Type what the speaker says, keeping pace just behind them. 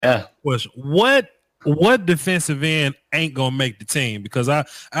Yeah. What defensive end ain't gonna make the team? Because I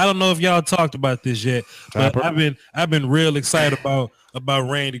don't know if y'all talked about this yet, but I've been real excited about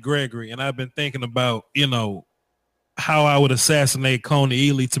Randy Gregory, and I've been thinking about how I would assassinate Coney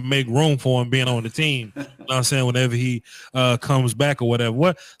Ealy to make room for him being on the team. You know what I'm saying? Whenever he comes back or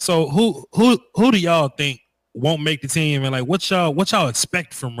whatever. So who do y'all think won't make the team, and like what y'all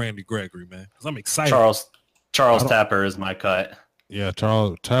expect from Randy Gregory, man? Because I'm excited. Charles Tapper is my cut. Yeah,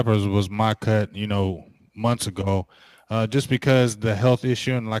 Charles Tapper was my cut, months ago. Just because the health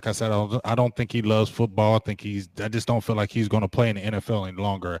issue, and like I said, I don't think he loves football. I just don't feel like he's going to play in the NFL any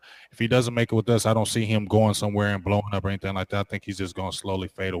longer. If he doesn't make it with us, I don't see him going somewhere and blowing up or anything like that. I think he's just going to slowly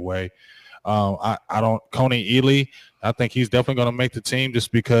fade away. Coney Ealy, I think he's definitely going to make the team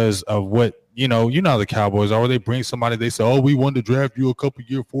just because of what, how the Cowboys are. They bring somebody, they say, oh, we wanted to draft you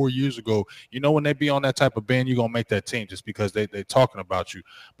 4 years ago. When they be on that type of band, you're going to make that team just because they're talking about you.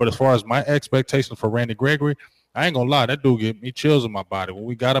 But as far as my expectations for Randy Gregory, I ain't going to lie, that dude gave me chills in my body. When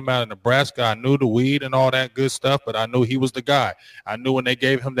we got him out of Nebraska, I knew the weed and all that good stuff, but I knew he was the guy. I knew when they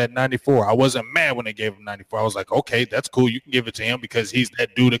gave him that 94. I wasn't mad when they gave him 94. I was like, okay, that's cool. You can give it to him because he's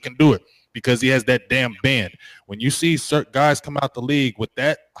that dude that can do it, because he has that damn bend. When you see certain guys come out the league with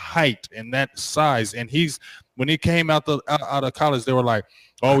that height and that size, and when he came out of college, they were like,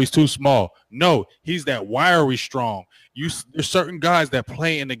 oh, he's too small. No, he's that wiry strong. There's certain guys that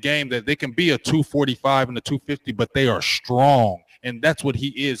play in the game that they can be a 245 and a 250, but they are strong. And that's what he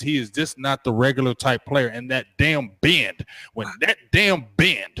is. He is just not the regular type player. And that damn bend,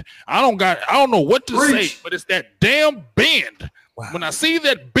 I don't know what to say, but it's that damn bend. Wow. When I see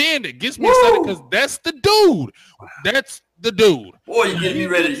that bend, it gets me excited because that's the dude. That's the dude. Boy, you get me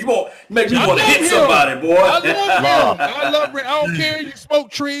ready. You make me want to hit somebody, boy. I love him. I don't care. You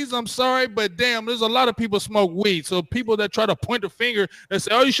smoke trees. I'm sorry, but damn, there's a lot of people smoke weed. So people that try to point a finger and say,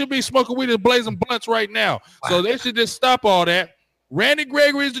 oh, you should be smoking weed and blazing blunts right now. Wow. So they should just stop all that. Randy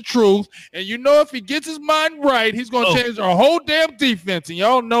Gregory is the truth. And if he gets his mind right, he's going to change our whole damn defense. And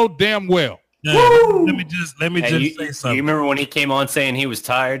y'all know damn well. Yeah, let me just say something. You remember when he came on saying he was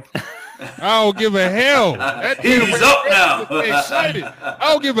tired? I don't give a hell. He's up now. I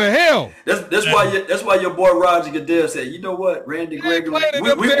don't give a hell. That's why your boy Roger Goodell said, you know what, Randy Gregory, we ain't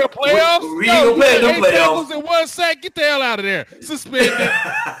gonna play in them playoffs. In 1 sack, get the hell out of there. Suspended.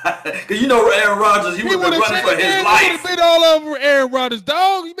 Because Aaron Rodgers, he would have been running for his life. He would have been all over Aaron Rodgers,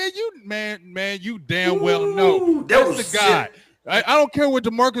 dog. Man, you damn well know that's the guy. I don't care what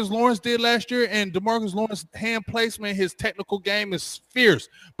DeMarcus Lawrence did last year, and DeMarcus Lawrence's hand placement, his technical game is fierce.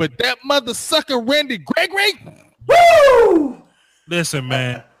 But that mother sucker Randy Gregory, woo! Listen,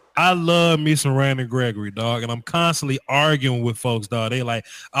 man, I love me some Randy Gregory, dog, and I'm constantly arguing with folks, dog. They like,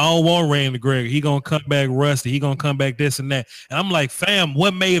 I don't want Randy Gregory. He gonna come back rusty. He gonna come back this and that. And I'm like, fam,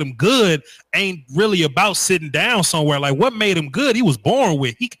 what made him good ain't really about sitting down somewhere. Like, what made him good? He was born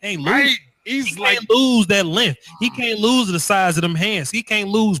with. He can't lose. Right. He can't lose that length. He can't lose the size of them hands. He can't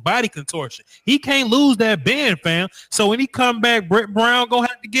lose body contortion. He can't lose that bend, fam. So when he come back, Brett Brown gonna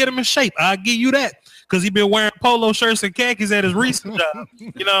have to get him in shape. I'll give you that. Because he been wearing polo shirts and khakis at his recent job.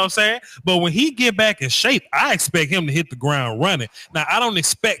 You know what I'm saying? But when he get back in shape, I expect him to hit the ground running. Now, I don't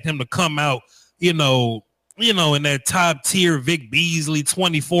expect him to come out, in that top tier Vic Beasley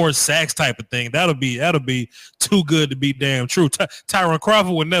 24 sacks type of thing. That'll be too good to be damn true. Tyron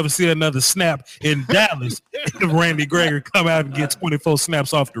Crawford would never see another snap in Dallas if Randy Gregory come out and get 24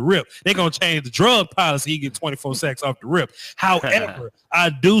 snaps off the rip. They're going to change the drug policy. He get 24 sacks off the rip. However,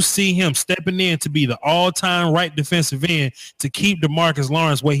 I do see him stepping in to be the all-time right defensive end to keep DeMarcus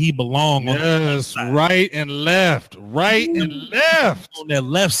Lawrence where he belongs. Yes, right and left. Right and left. On that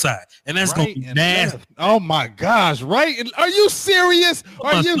left side. And that's going to be nasty. Oh, my gosh. Right. And are you serious?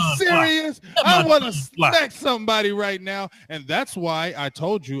 Are you serious? I want to smack somebody right now. And that's why I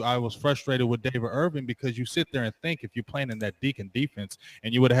told you I was frustrated with David Irvin, because you sit there and think if you're playing in that Deacon defense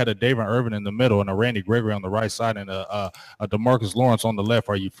and you would have had a David Irvin in the middle and a Randy Gregory on the right side and a DeMarcus Lawrence on the left.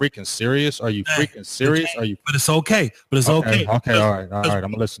 Are you freaking serious? Are you freaking serious? But it's okay. Okay. All right. I'm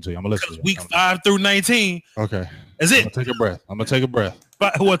gonna listen to you. Week 5 through 19. Okay. Is it? I'm gonna take a breath.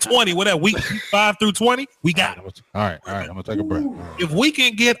 But 20? What that week 5 through 20? We got it. All right. I'm gonna take a breath. If we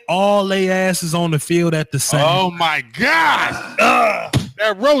can get all they asses on the field at the same. Oh my gosh.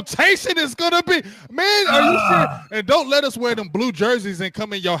 That rotation is gonna be, man. Are you serious? And don't let us wear them blue jerseys and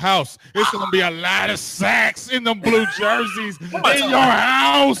come in your house. It's gonna be a lot of sacks in them blue jerseys in your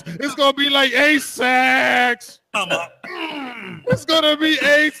house. It's gonna be like 8 sacks. It's gonna be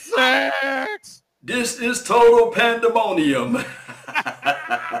 8 sacks. This is total pandemonium.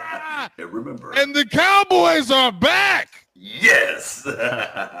 And remember, and the Cowboys are back. Yes.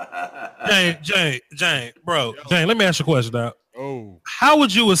 Jane, bro. Jane, let me ask you a question, dog. Oh, How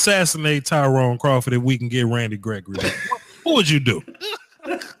would you assassinate Tyrone Crawford if we can get Randy Gregory? What would you do?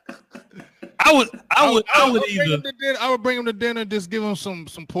 I would bring him to dinner and just give him some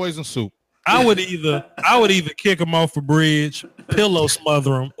poison soup. I would either kick him off a bridge, pillow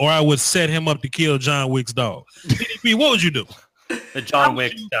smother him, or I would set him up to kill John Wick's dog. PDP, what would you do? The John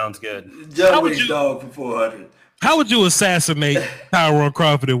Wick sounds good. John Wick's dog for 400. How would you assassinate Tyrone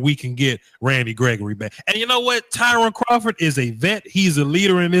Crawford if we can get Randy Gregory back? And you know what? Tyrone Crawford is a vet. He's a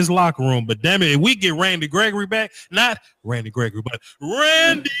leader in his locker room. But damn it, if we get Randy Gregory back, not Randy Gregory, but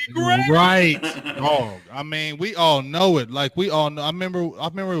Randy Gregory. Right. Oh, I mean, we all know it. Like, we all know. I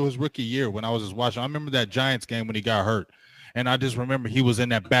remember it was rookie year when I was just watching. I remember that Giants game when he got hurt. And I just remember he was in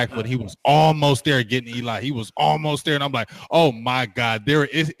that backfoot. He was almost there getting Eli. He was almost there. And I'm like, oh, my God,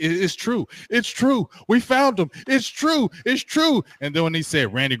 it's true. It's true. We found him. It's true. It's true. And then when he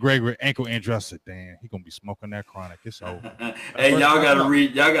said Randy Gregory ankle injury, I said, damn, he's going to be smoking that chronic. It's over. Hey, y'all got to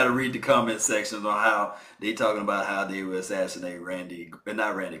read the comment sections on how they talking about how they would assassinate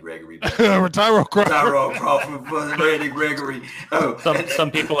not Randy Gregory. Tyrone Crawford. Tyrone Crawford for Randy Gregory. Oh.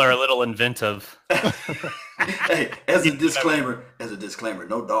 Some people are a little inventive. Hey, as a disclaimer,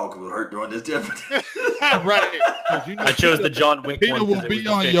 no dog will hurt during this death. Right. I chose the John Wick Peter one. Will be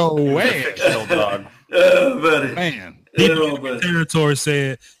on your way. Fictional dog. Buddy. Man. Territory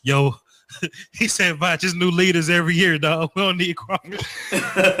said, yo, he said, "Watch, just new leaders every year, dog. We don't need Crawford."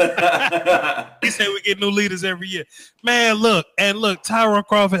 He said we get new leaders every year. Man, look, Tyrone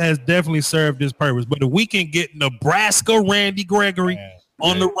Crawford has definitely served his purpose. But if we can get Nebraska Randy Gregory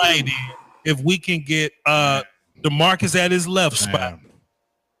on the right end, if we can get DeMarcus at his left spot,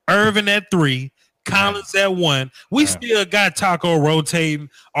 Irvin at 3, Collins at 1, we still got Taco rotating,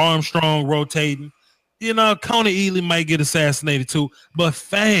 Armstrong rotating. You know, Coney Ely might get assassinated too, but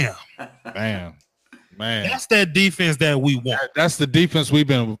fam, man, that's that defense that we want. That's the defense we've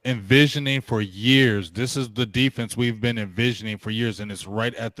been envisioning for years. This is the defense we've been envisioning for years, and it's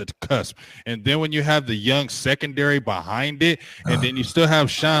right at the cusp. And then when you have the young secondary behind it, and then you still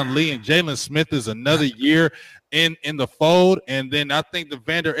have Sean Lee and Jalen Smith is another year in the fold, and then I think the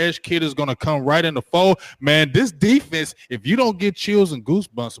Vander Esch kid is going to come right in the fold. Man, this defense, if you don't get chills and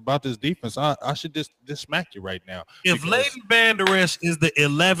goosebumps about this defense, I should just smack you right now. If Leighton Vander Esch is the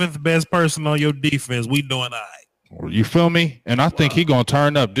 11th best person on your defense, we doing all right. You feel me? And I think he's going to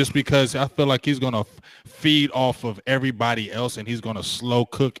turn up just because I feel like he's going to feed off of everybody else, and he's going to slow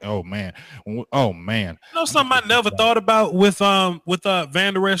cook. Oh, man. You know something I never thought about with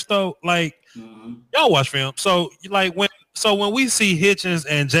Vander Esch, though? Like, y'all watch film. So, like, when we see Hitchens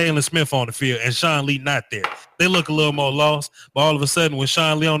and Jalen Smith on the field and Sean Lee not there, they look a little more lost. But all of a sudden, when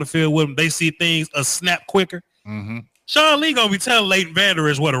Sean Lee on the field with them, they see things a snap quicker. Mm-hmm. Sean Lee going to be telling Leighton Vander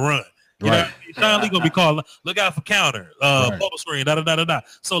Esch where to run. You know, Sean Lee gonna be calling, look out for counter, bubble screen, da.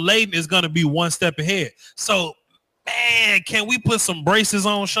 So Leighton is gonna be one step ahead. So, man, can we put some braces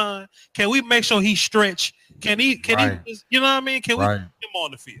on Sean? Can we make sure he stretch? Can he? You know what I mean? Can we put him on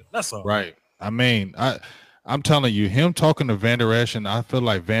the field? That's all. Right. I mean, I'm telling you, him talking to Vander Esch, and I feel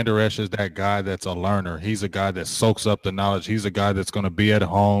like Vander Esch is that guy that's a learner. He's a guy that soaks up the knowledge. He's a guy that's going to be at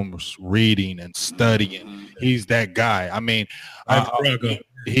home reading and studying. He's that guy. I mean,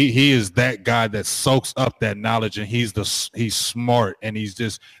 he is that guy that soaks up that knowledge, and he's smart, and he's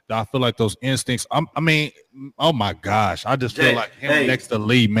just, I feel like those instincts. I mean, oh my gosh, I just feel like him next to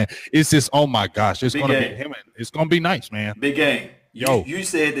Lee, man. It's just, oh my gosh, it's going to be him. It's going to be nice, man. Big game. You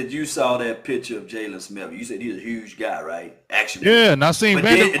said that you saw that picture of Jalen Smith. You said he's a huge guy, right? Actually. Yeah, and I seen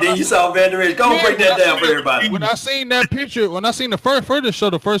then you saw Vander Esch. Go break that down for everybody. When I seen that picture,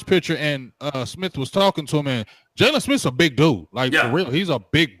 the first picture, and Smith was talking to him, and Jalen Smith's a big dude. Like, for real, he's a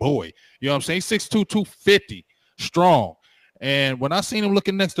big boy. You know what I'm saying? 6'2", 250, strong. And when I seen him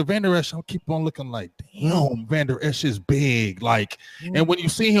looking next to Vander Esch, I'll keep on looking like, damn, Vander Esch is big. Like, and when you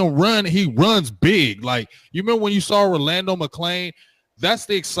see him run, he runs big. Like, you remember when you saw Rolando McClain? That's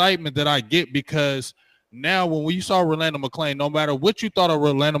the excitement that I get, because now when you saw Rolando McClain, no matter what you thought of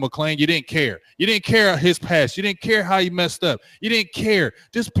Rolando McClain, you didn't care. You didn't care his past. You didn't care how he messed up. You didn't care.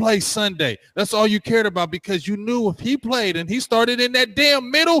 Just play Sunday. That's all you cared about, because you knew if he played and he started in that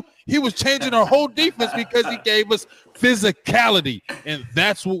damn middle, he was changing our whole defense, because he gave us physicality. And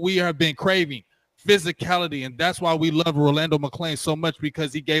that's what we have been craving, physicality. And that's why we love Rolando McClain so much,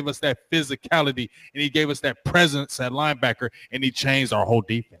 because he gave us that physicality and he gave us that presence at linebacker, and he changed our whole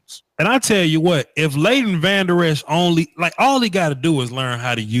defense. And I tell you what, if Leighton Vander Esch all he got to do is learn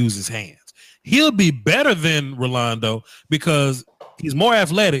how to use his hands, he'll be better than Rolando, because he's more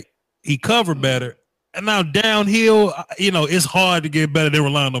athletic, he covered better, And now downhill, it's hard to get better than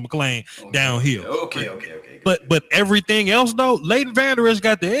Rolando McClain downhill. Okay. But everything else though, Leighton Vander Esch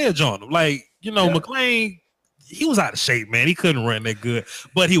got the edge on him. Like, McClain, he was out of shape, man. He couldn't run that good,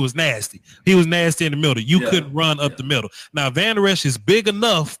 but he was nasty. He was nasty in the middle. You couldn't run up the middle. Now Vander Esch is big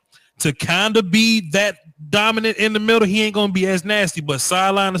enough to kind of be that dominant in the middle. He ain't gonna be as nasty, but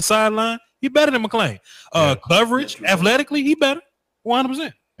sideline to sideline, he better than McClain. Coverage, athletically, he better,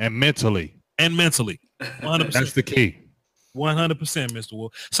 100%. And mentally. 100%. That's the key. 100%, Mr.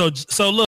 Wolf. So look.